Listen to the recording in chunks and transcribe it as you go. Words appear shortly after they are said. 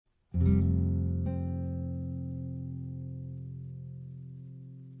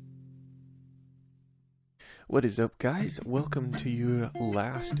What is up, guys? Welcome to your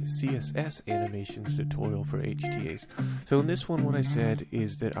last CSS animations tutorial for HTAs. So in this one, what I said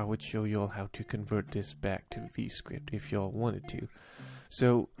is that I would show y'all how to convert this back to vscript if y'all wanted to.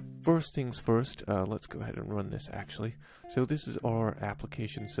 So first things first, let's go ahead and run this actually. So this is our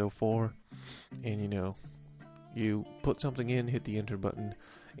application so far, and you put something in, hit the enter button,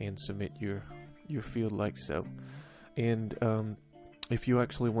 and submit your field like so. And if you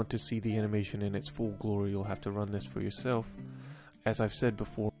actually want to see the animation in its full glory, you'll have to run this for yourself. As I've said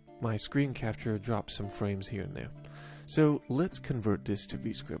before, my screen capture drops some frames here and there. So let's convert this to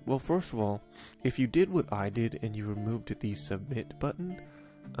vscript. Well, first of all, if you did what I did and you removed the submit button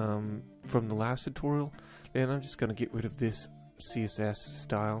from the last tutorial, then I'm just going to get rid of this CSS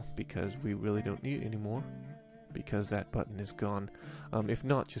style because we really don't need it anymore because that button is gone. If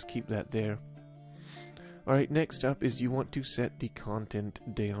not, just keep that there. Alright, next up is you want to set the content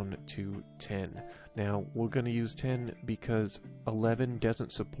down to 10. Now, we're going to use 10 because 11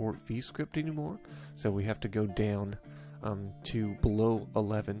 doesn't support vscript anymore, so we have to go down to below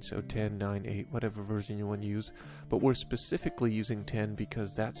 11, so 10, 9, 8, whatever version you want to use. But we're specifically using 10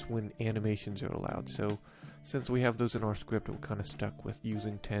 because that's when animations are allowed. So, since we have those in our script, we're kind of stuck with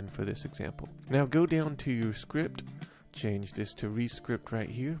using 10 for this example. Now, go down to your script, change this to vscript right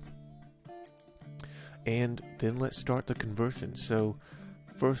here. And then let's start the conversion. So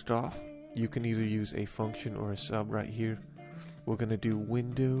first off, you can either use a function or a sub right here. We're going to do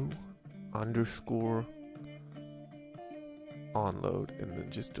window underscore onload and then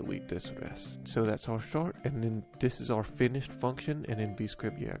just delete this rest. So that's our start, and then this is our finished function, and in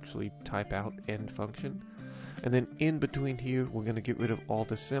vscript you actually type out end function. And then in between here we're going to get rid of all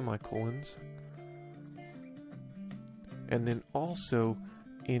the semicolons. And then also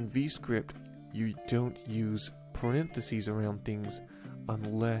in vscript you don't use parentheses around things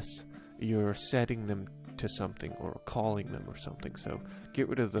unless you're setting them to something or calling them or something. So get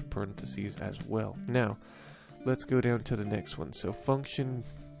rid of the parentheses as well. Now let's go down to the next one. So function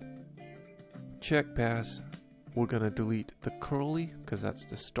check pass, we're going to delete the curly because that's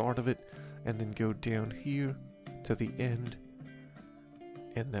the start of it, and then go down here to the end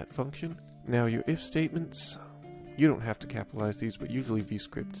and that function. Now your if statements, you don't have to capitalize these, but usually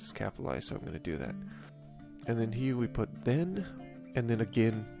vscript is capitalized, so I'm going to do that. And then here we put then, and then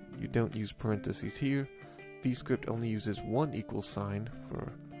again, you don't use parentheses here. vscript only uses one equal sign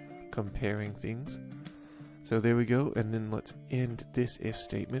for comparing things. So there we go, and then let's end this if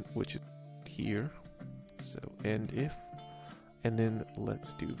statement, which is here. So end if, and then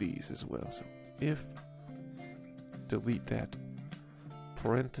let's do these as well. So if, delete that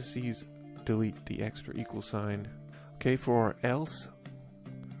parentheses, delete the extra equal sign. Okay, for our else,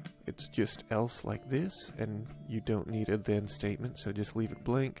 it's just else like this, and you don't need a then statement, so just leave it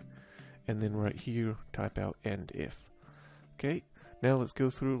blank, and then right here type out end if. Okay, now let's go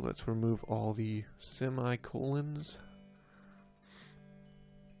through, let's remove all the semicolons.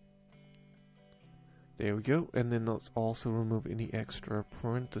 There we go, and then let's also remove any extra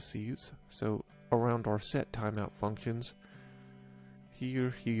parentheses. So around our set timeout functions,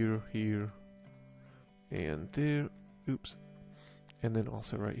 here, here, here, and there. Oops. And then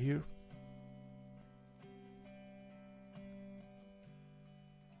also right here.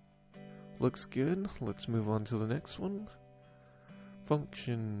 Looks good. Let's move on to the next one.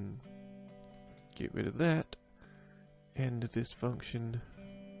 Function. Get rid of that. And this function.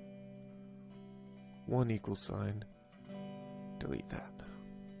 One equal sign. Delete that.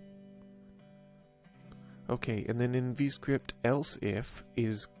 Okay, and then in vscript, else if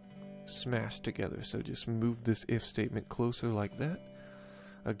is smashed together, so just move this if statement closer like that.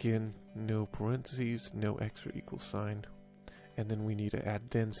 Again, no parentheses, no extra equal sign, and then we need to add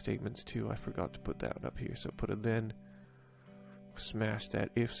then statements too. I forgot to put that up here, so put a then, smash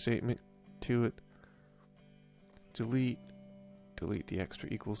that if statement to it, delete the extra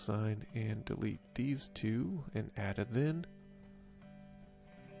equal sign, and delete these two and add a then.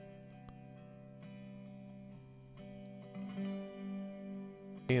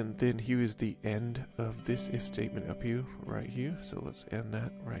 And then here is the end of this if statement up here, right here. So let's end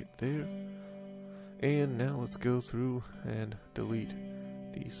that right there. And now let's go through and delete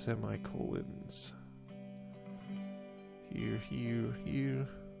the semicolons. Here, here, here.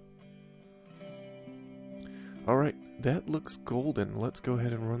 Alright, that looks golden. Let's go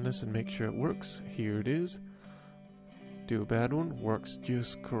ahead and run this and make sure it works. Here it is. Do a bad one, works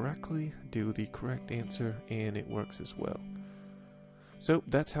just correctly. Do the correct answer, and it works as well. So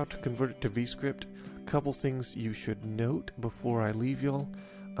that's how to convert it to vscript. Couple things you should note before I leave y'all.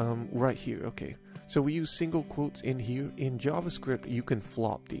 Right here, okay. So we use single quotes in here. In JavaScript, you can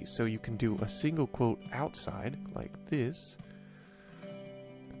flop these. So you can do a single quote outside, like this,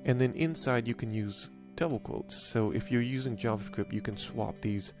 and then inside you can use double quotes. So if you're using JavaScript, you can swap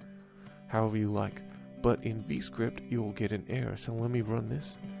these however you like. But in vScript, you'll get an error. So let me run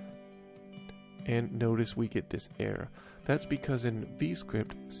this. And notice we get this error. That's because in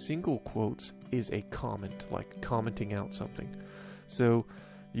vScript, single quotes is a comment, like commenting out something. So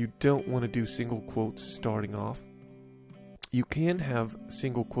you don't want to do single quotes starting off. You can have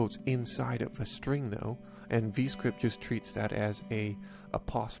single quotes inside of a string though, and vScript just treats that as a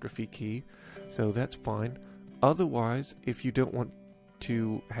apostrophe key, so that's fine. Otherwise, if you don't want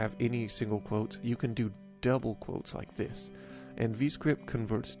to have any single quotes, you can do double quotes like this. And vScript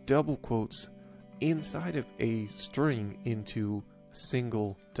converts double quotes inside of a string into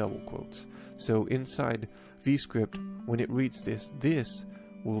single double quotes. So inside vScript, when it reads this, this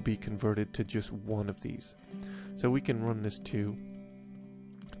will be converted to just one of these. So we can run this too,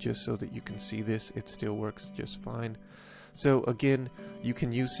 just so that you can see this. It still works just fine. So again, you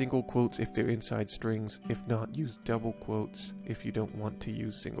can use single quotes if they're inside strings. If not, use double quotes if you don't want to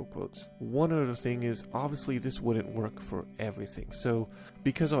use single quotes. One other thing is, obviously this wouldn't work for everything. So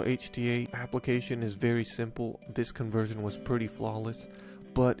because our HTA application is very simple, this conversion was pretty flawless.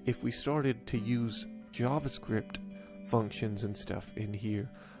 But if we started to use JavaScript functions and stuff in here,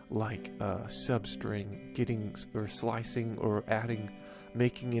 like substring, getting or slicing or adding,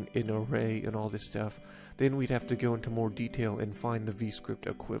 making an array and all this stuff, then we'd have to go into more detail and find the vScript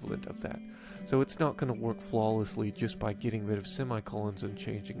equivalent of that. So it's not going to work flawlessly just by getting rid of semicolons and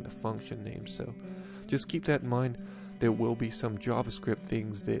changing the function name. So just keep that in mind. There will be some JavaScript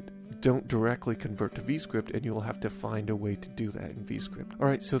things that don't directly convert to vScript, and you'll have to find a way to do that in vScript.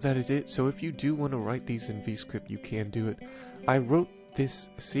 Alright, so that is it. So if you do want to write these in vScript, you can do it. I wrote this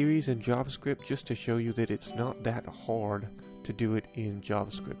series in JavaScript just to show you that it's not that hard to do it in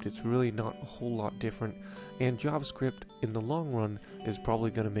JavaScript. It's really not a whole lot different, and JavaScript in the long run is probably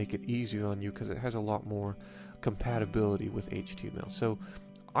going to make it easier on you because it has a lot more compatibility with HTML. So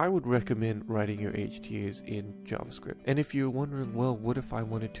I would recommend writing your HTAs in JavaScript. And if you're wondering, well, what if I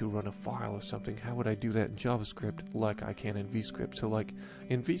wanted to run a file or something? How would I do that in JavaScript like I can in vScript? So like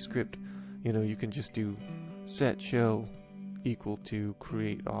in vScript, you know, you can just do set shell equal to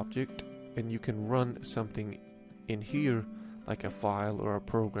create object, and you can run something in here like a file or a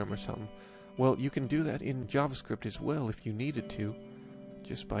program or something. Well, you can do that in JavaScript as well if you needed to,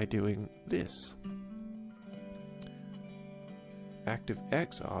 just by doing this.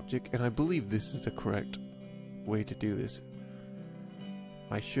 ActiveX object, and I believe this is the correct way to do this.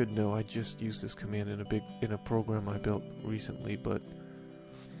 I should know, I just used this command in a program I built recently, but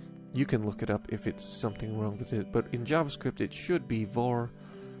you can look it up if it's something wrong with it. But in JavaScript it should be var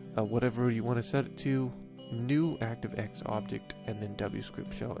whatever you want to set it to, new ActiveX object, and then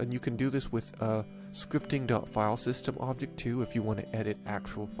wscript.shell. And you can do this with scripting.filesystem object too if you want to edit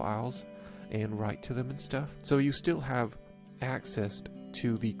actual files and write to them and stuff. So you still have access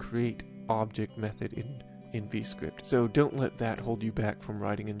to the create object method in vScript. So don't let that hold you back from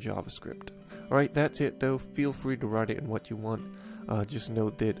writing in JavaScript. Alright, that's it though. Feel free to write it in what you want. Just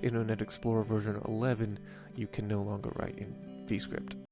note that Internet Explorer version 11 you can no longer write in vScript.